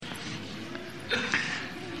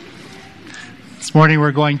This morning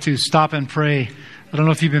we're going to stop and pray. I don't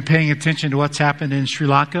know if you've been paying attention to what's happened in Sri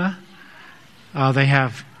Lanka. They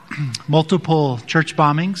have multiple church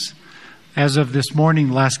bombings. As of this morning,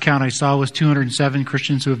 the last count I saw was 207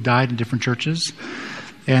 Christians who have died in different churches.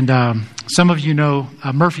 And some of you know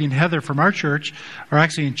Murphy and Heather from our church are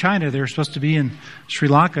actually in China. They were supposed to be in Sri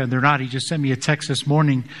Lanka, and they're not. He just sent me a text this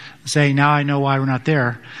morning saying, now I know why we're not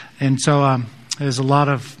there. And so there's a lot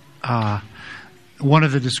of... one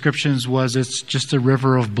of the descriptions was it's just a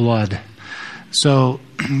river of blood. So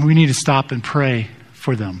we need to stop and pray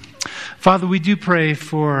for them. Father, we do pray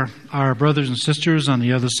for our brothers and sisters on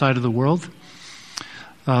the other side of the world.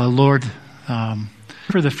 Lord,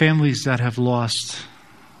 for the families that have lost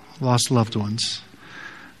loved ones.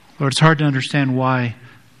 Lord, it's hard to understand why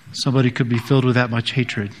somebody could be filled with that much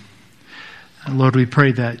hatred. And Lord, we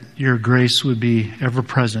pray that your grace would be ever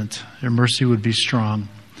present, your mercy would be strong.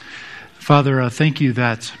 Father, thank you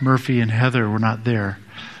that Murphy and Heather were not there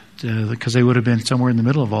because they would have been somewhere in the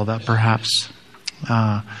middle of all that, perhaps.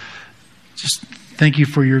 Just thank you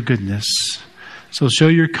for your goodness. So show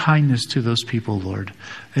your kindness to those people, Lord.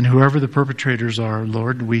 And whoever the perpetrators are,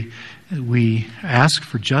 Lord, we ask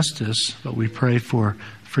for justice, but we pray for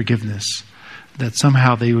forgiveness, that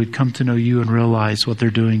somehow they would come to know you and realize what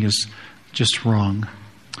they're doing is just wrong.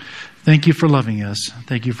 Thank you for loving us.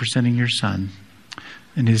 Thank you for sending your Son.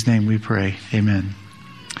 In his name we pray. Amen.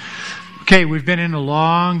 Okay, we've been in a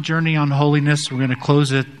long journey on holiness. We're going to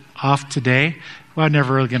close it off today. Well, I'm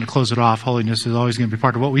never really going to close it off. Holiness is always going to be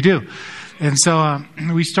part of what we do. And so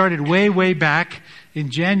we started way back in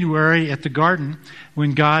January at the garden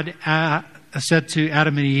when God said to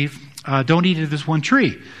Adam and Eve, don't eat of this one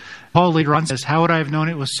tree. Paul later on says, how would I have known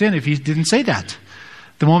it was sin if he didn't say that?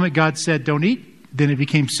 The moment God said, don't eat, then it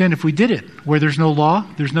became sin if we did it. Where there's no law,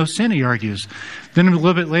 there's no sin, he argues. Then a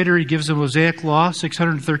little bit later, he gives a Mosaic law,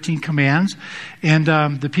 613 commands, and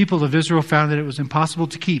the people of Israel found that it was impossible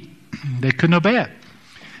to keep. They couldn't obey it.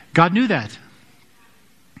 God knew that.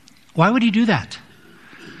 Why would he do that?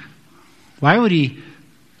 Why would he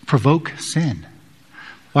provoke sin?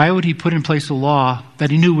 Why would he put in place a law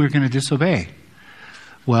that he knew we were going to disobey?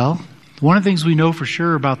 Well, one of the things we know for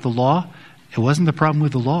sure about the law, it wasn't the problem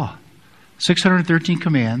with the law. 613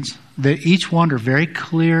 commands, that each one are very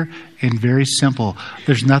clear and very simple.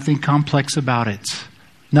 There's nothing complex about it.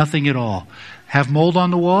 Nothing at all. Have mold on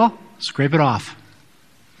the wall? Scrape it off.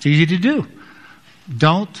 It's easy to do.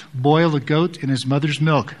 Don't boil a goat in his mother's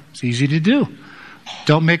milk. It's easy to do.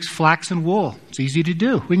 Don't mix flax and wool. It's easy to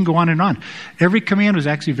do. We can go on and on. Every command was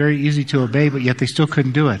actually very easy to obey, but yet they still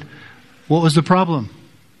couldn't do it. What was the problem?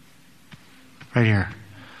 Right here.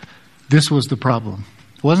 This was the problem.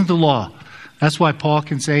 It wasn't the law. That's why Paul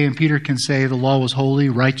can say and Peter can say the law was holy,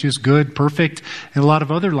 righteous, good, perfect, and a lot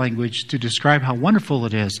of other language to describe how wonderful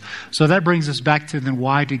it is. So that brings us back to then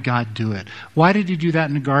why did God do it? Why did he do that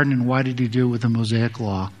in the garden, and why did he do it with the Mosaic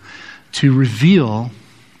law? To reveal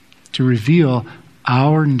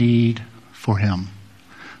our need for him.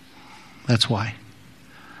 That's why.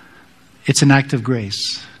 It's an act of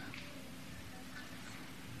grace.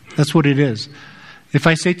 That's what it is. If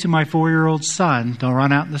I say to my 4-year-old son, don't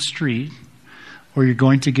run out in the street, or you're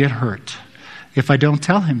going to get hurt. If I don't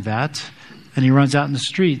tell him that, and he runs out in the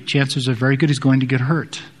street, chances are very good he's going to get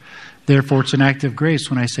hurt. Therefore, it's an act of grace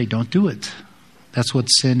when I say, don't do it. That's what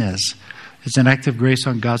sin is. It's an act of grace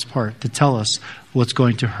on God's part to tell us what's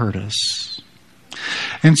going to hurt us.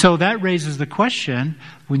 And so that raises the question,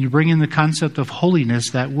 when you bring in the concept of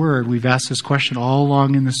holiness, that word, we've asked this question all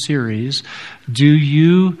along in the series, do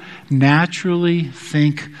you naturally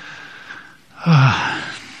think,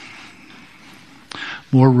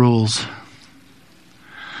 more rules,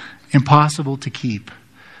 impossible to keep?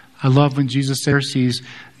 I love when Jesus says, Pharisees,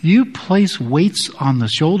 you place weights on the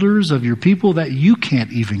shoulders of your people that you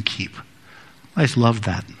can't even keep. I just love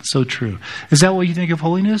that. So true. Is that what you think of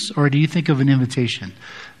holiness, or do you think of an invitation?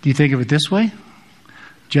 Do you think of it this way?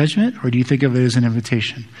 Judgment, or do you think of it as an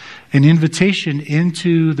invitation? An invitation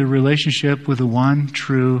into the relationship with the one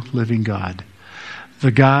true living God.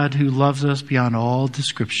 The God who loves us beyond all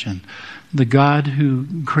description. The God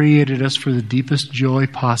who created us for the deepest joy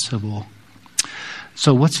possible.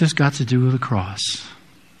 So what's this got to do with the cross?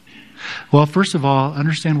 Well, first of all,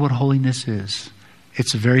 understand what holiness is.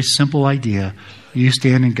 It's a very simple idea. You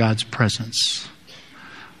stand in God's presence.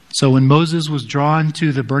 So when Moses was drawn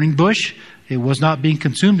to the burning bush, it was not being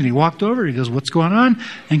consumed, and he walked over. He goes, what's going on?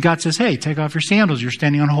 And God says, hey, take off your sandals. You're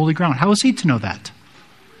standing on holy ground. How was he to know that?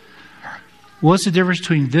 What's the difference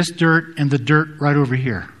between this dirt and the dirt right over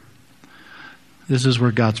here? This is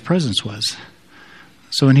where God's presence was.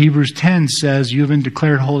 So in Hebrews 10 says, you have been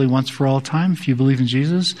declared holy once for all time. If you believe in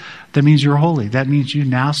Jesus, that means you're holy. That means you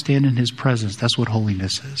now stand in his presence. That's what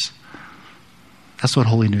holiness is. That's what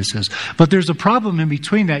holiness is. But there's a problem in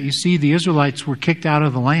between that. You see, the Israelites were kicked out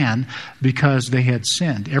of the land because they had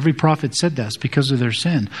sinned. Every prophet said that's because of their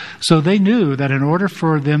sin. So they knew that in order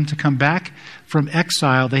for them to come back from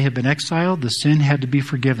exile, they had been exiled, the sin had to be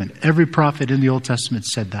forgiven. Every prophet in the Old Testament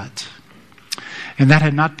said that. And that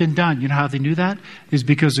had not been done. You know how they knew that? Is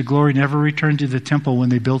because the glory never returned to the temple when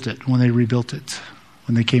they built it, when they rebuilt it,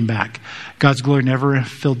 when they came back. God's glory never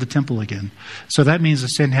filled the temple again. So that means the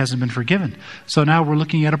sin hasn't been forgiven. So now we're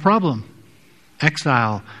looking at a problem.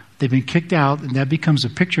 Exile. They've been kicked out, and that becomes a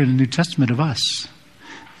picture in the New Testament of us.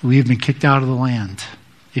 We have been kicked out of the land,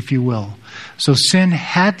 if you will. So sin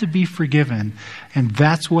had to be forgiven, and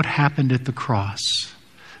that's what happened at the cross.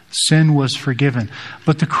 Sin was forgiven.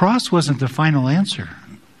 But the cross wasn't the final answer.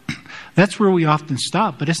 That's where we often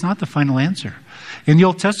stop, but it's not the final answer. In the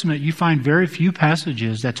Old Testament, you find very few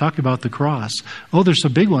passages that talk about the cross. Oh, there's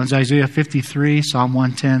some big ones. Isaiah 53, Psalm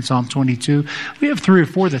 110, Psalm 22. We have 3 or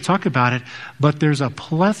 4 that talk about it, but there's a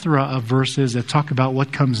plethora of verses that talk about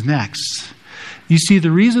what comes next. You see,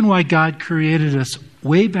 the reason why God created us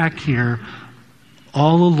way back here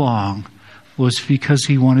all along was because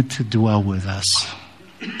he wanted to dwell with us.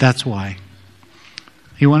 That's why.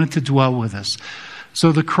 He wanted to dwell with us.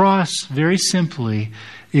 So the cross, very simply,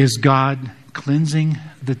 is God cleansing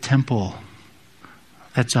the temple.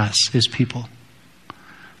 That's us, his people.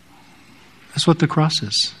 That's what the cross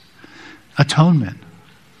is. Atonement.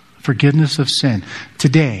 Forgiveness of sin.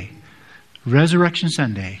 Today, Resurrection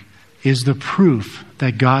Sunday, is the proof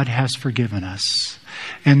that God has forgiven us.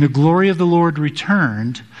 And the glory of the Lord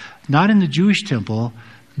returned, not in the Jewish temple,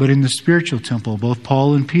 but in the spiritual temple. Both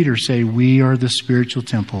Paul and Peter say we are the spiritual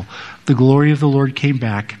temple. The glory of the Lord came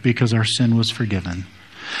back because our sin was forgiven.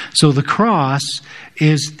 So the cross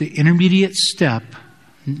is the intermediate step,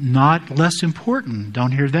 not less important.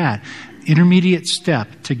 Don't hear that. Intermediate step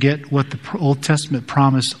to get what the Old Testament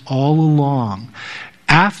promised all along.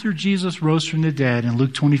 After Jesus rose from the dead in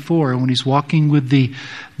Luke 24, when he's walking with the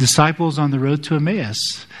disciples on the road to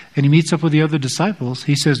Emmaus, and he meets up with the other disciples,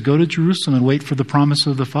 he says, go to Jerusalem and wait for the promise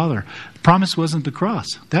of the Father. The promise wasn't the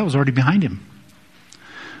cross. That was already behind him.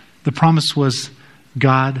 The promise was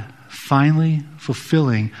God finally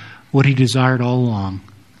fulfilling what he desired all along,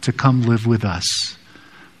 to come live with us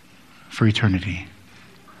for eternity.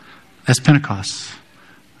 That's Pentecost.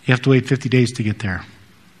 You have to wait 50 days to get there.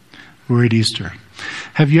 We're at Easter.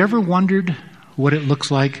 Have you ever wondered what it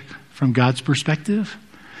looks like from God's perspective?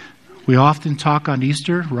 We often talk on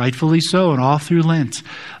Easter, rightfully so, and all through Lent,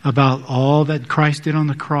 about all that Christ did on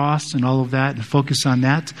the cross and all of that, and focus on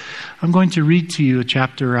that. I'm going to read to you a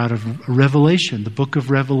chapter out of Revelation, the book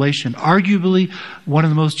of Revelation. Arguably one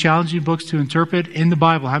of the most challenging books to interpret in the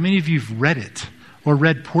Bible. How many of you have read it or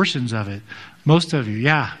read portions of it? Most of you,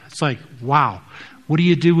 yeah. It's like, wow. What do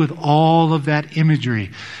you do with all of that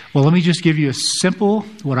imagery? Well, let me just give you a simple,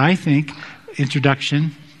 what I think,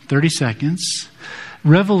 introduction, 30 seconds.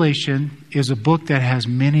 Revelation is a book that has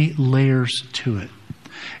many layers to it.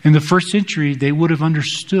 In the first century, they would have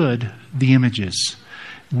understood the images.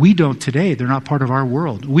 We don't today. They're not part of our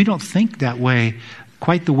world. We don't think that way,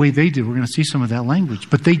 quite the way they did. We're going to see some of that language,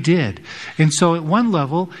 but they did. And so at one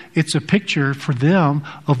level, it's a picture for them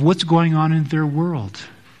of what's going on in their world.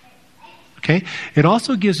 Okay? It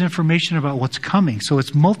also gives information about what's coming. So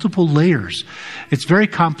it's multiple layers. It's very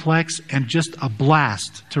complex and just a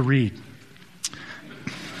blast to read.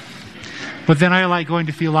 But then I like going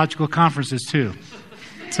to theological conferences too.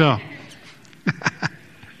 So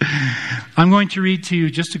I'm going to read to you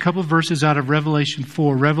just a couple of verses out of Revelation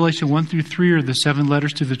 4. Revelation 1 through 3 are the 7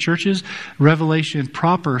 letters to the churches. Revelation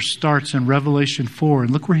proper starts in Revelation 4.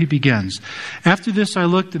 And look where he begins. After this I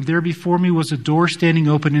looked, and there before me was a door standing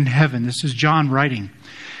open in heaven. This is John writing.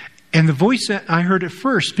 And the voice that I heard at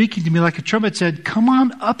first, speaking to me like a trumpet, said, come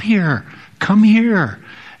on up here. Come here.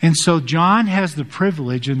 And so John has the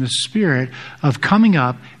privilege and the spirit of coming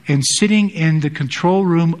up and sitting in the control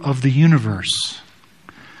room of the universe.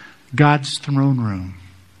 God's throne room.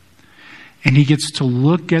 And he gets to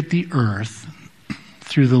look at the earth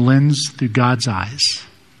through the lens, through God's eyes.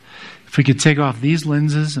 If we could take off these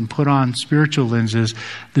lenses and put on spiritual lenses,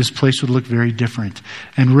 this place would look very different.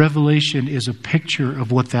 And Revelation is a picture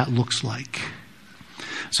of what that looks like.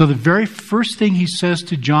 So the very first thing he says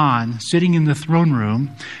to John, sitting in the throne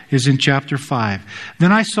room, is in chapter 5.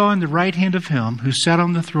 Then I saw in the right hand of him who sat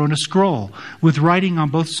on the throne a scroll with writing on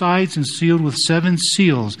both sides and sealed with 7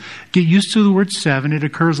 seals. Get used to the word 7. It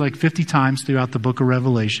occurs like 50 times throughout the book of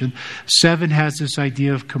Revelation. 7 has this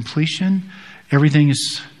idea of completion. Everything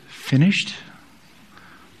is finished.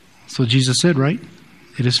 So Jesus said, right?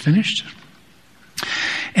 It is finished.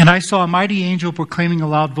 And I saw a mighty angel proclaiming a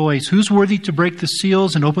loud voice, "Who's worthy to break the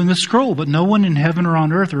seals and open the scroll?" But no one in heaven or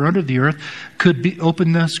on earth or under the earth could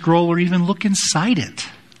open the scroll or even look inside it.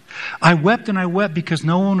 I wept and I wept because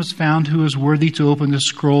no one was found who was worthy to open the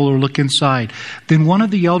scroll or look inside. Then one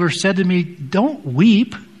of the elders said to me, "Don't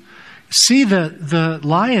weep. See, the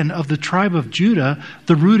Lion of the tribe of Judah,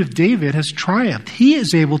 the Root of David, has triumphed. He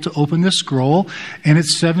is able to open the scroll and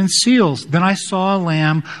its 7 seals." Then I saw a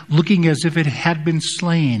lamb looking as if it had been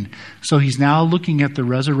slain. So he's now looking at the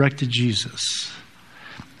resurrected Jesus.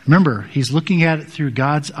 Remember, he's looking at it through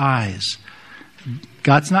God's eyes.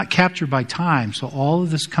 God's not captured by time, so all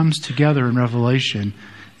of this comes together in Revelation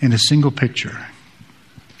in a single picture.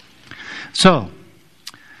 So,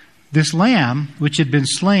 this lamb, which had been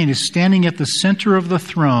slain, is standing at the center of the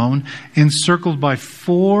throne, encircled by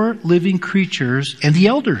 4 living creatures and the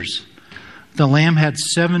elders. The lamb had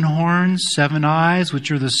 7 horns, 7 eyes,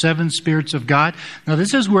 which are the 7 spirits of God. Now,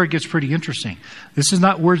 this is where it gets pretty interesting. This is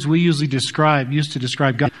not words we used to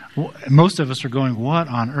describe God. Most of us are going, what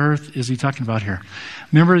on earth is he talking about here?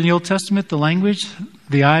 Remember in the Old Testament, the language,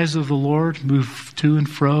 the eyes of the Lord move to and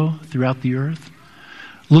fro throughout the earth,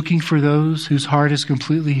 looking for those whose heart is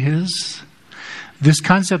completely his. This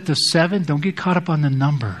concept of 7, don't get caught up on the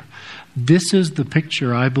number. This is the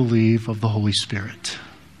picture, I believe, of the Holy Spirit.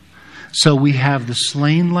 So we have the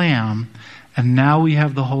slain lamb, and now we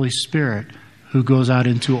have the Holy Spirit who goes out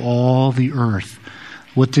into all the earth.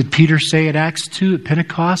 What did Peter say at Acts 2 at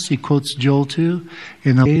Pentecost? He quotes Joel 2.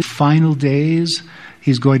 In the final days,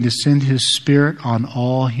 he's going to send his Spirit on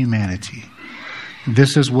all humanity.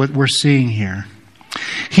 This is what we're seeing here.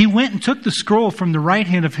 He went and took the scroll from the right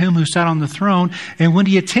hand of him who sat on the throne, and when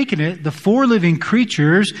he had taken it, the 4 living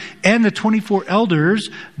creatures and the 24 elders,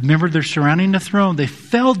 remember they're surrounding the throne, they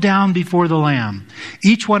fell down before the Lamb.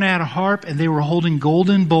 Each one had a harp, and they were holding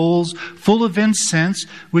golden bowls full of incense,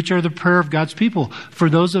 which are the prayer of God's people. For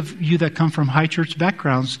those of you that come from high church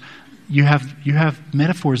backgrounds, you have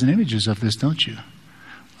metaphors and images of this, don't you?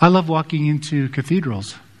 I love walking into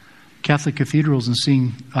cathedrals, Catholic cathedrals, and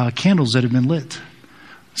seeing candles that have been lit,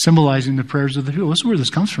 symbolizing the prayers of the people. This is where this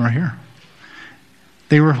comes from right here.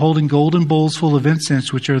 They were holding golden bowls full of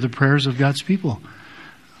incense, which are the prayers of God's people.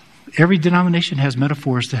 Every denomination has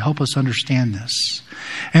metaphors to help us understand this.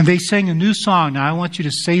 And they sang a new song. Now I want you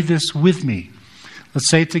to say this with me. Let's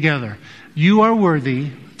say it together. You are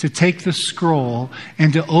worthy to take the scroll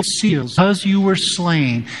and to open seals, because you were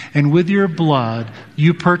slain, and with your blood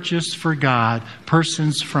you purchased for God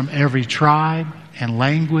persons from every tribe and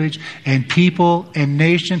language and people and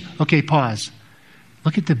nation. Okay, pause.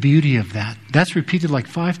 Look at the beauty of that. That's repeated like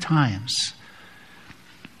 5 times.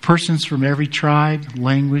 Persons from every tribe,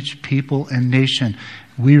 language, people, and nation.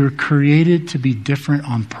 We were created to be different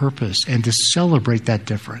on purpose and to celebrate that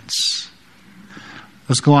difference.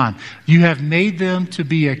 Let's go on. You have made them to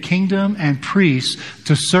be a kingdom and priests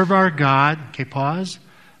to serve our God. Okay, pause.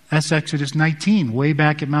 That's Exodus 19, way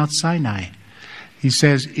back at Mount Sinai. He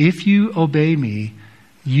says, if you obey me,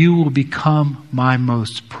 you will become my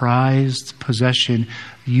most prized possession.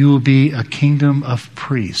 You will be a kingdom of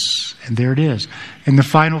priests. And there it is. And the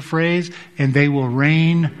final phrase, and they will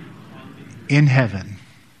reign in heaven.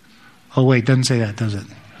 Oh wait, doesn't say that, does it?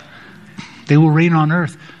 They will reign on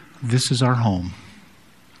earth. This is our home.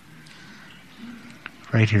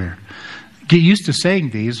 Right here. Get used to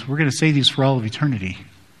saying these. We're going to say these for all of eternity.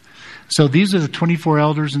 So these are the 24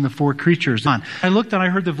 elders and the 4 creatures. I looked and I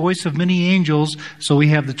heard the voice of many angels. So we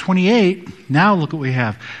have the 28. Now look what we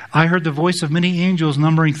have. I heard the voice of many angels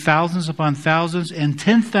numbering thousands upon thousands and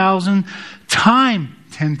 10,000 times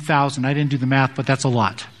 10,000. I didn't do the math, but that's a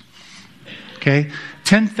lot. Okay?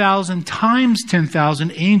 10,000 times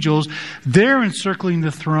 10,000 angels. They're encircling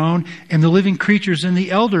the throne and the living creatures and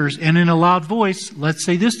the elders. And in a loud voice, let's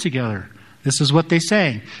say this together. This is what they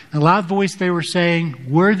sang. In a loud voice they were saying,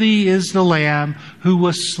 worthy is the Lamb who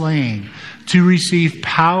was slain to receive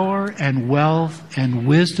power and wealth and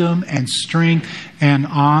wisdom and strength and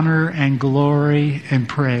honor and glory and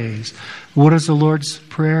praise. What is the Lord's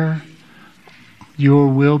prayer? Your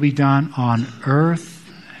will be done on earth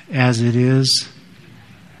as it is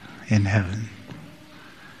in heaven.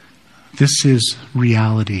 This is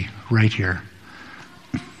reality right here.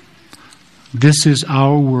 This is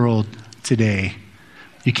our world today.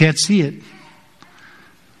 You can't see it.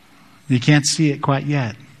 You can't see it quite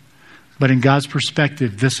yet. But in God's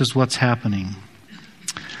perspective, this is what's happening.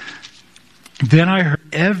 Then I heard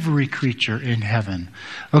every creature in heaven.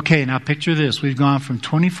 Okay, now picture this. We've gone from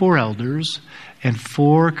 24 elders and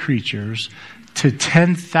 4 creatures to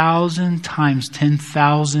 10,000 times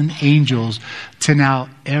 10,000 angels to now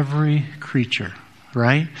every creature,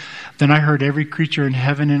 right? Then I heard every creature in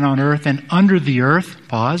heaven and on earth and under the earth.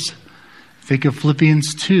 Pause. Think of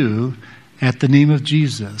Philippians 2 at the name of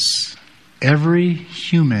Jesus. Every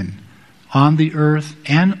human on the earth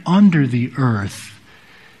and under the earth.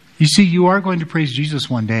 You see, you are going to praise Jesus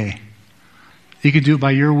one day. You can do it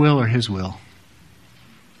by your will or His will.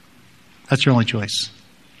 That's your only choice.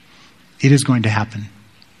 It is going to happen.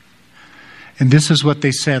 And this is what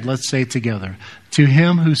they said. Let's say it together. To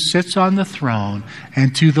Him who sits on the throne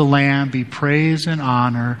and to the Lamb be praise and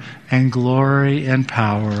honor and glory and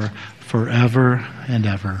power forever and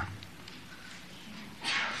ever.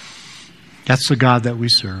 That's the God that we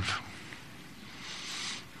serve.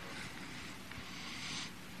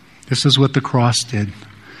 This is what the cross did.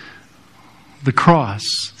 The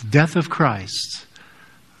cross, the death of Christ,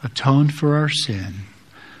 atoned for our sin.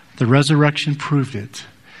 The resurrection proved it.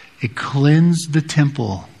 It cleansed the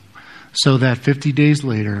temple so that 50 days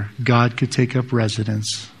later, God could take up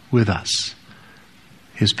residence with us,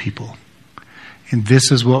 His people. And this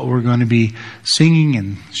is what we're going to be singing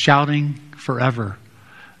and shouting forever,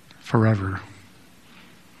 forever.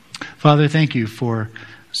 Father, thank you for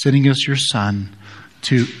sending us your Son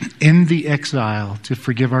to end the exile, to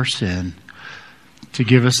forgive our sin, to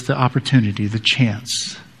give us the opportunity, the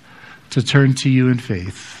chance to turn to you in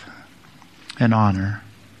faith and honor.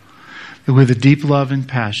 And with a deep love and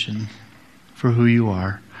passion for who you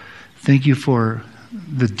are, thank you for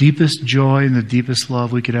the deepest joy and the deepest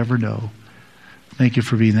love we could ever know. Thank you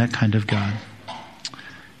for being that kind of God.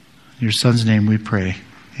 In your Son's name we pray.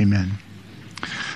 Amen.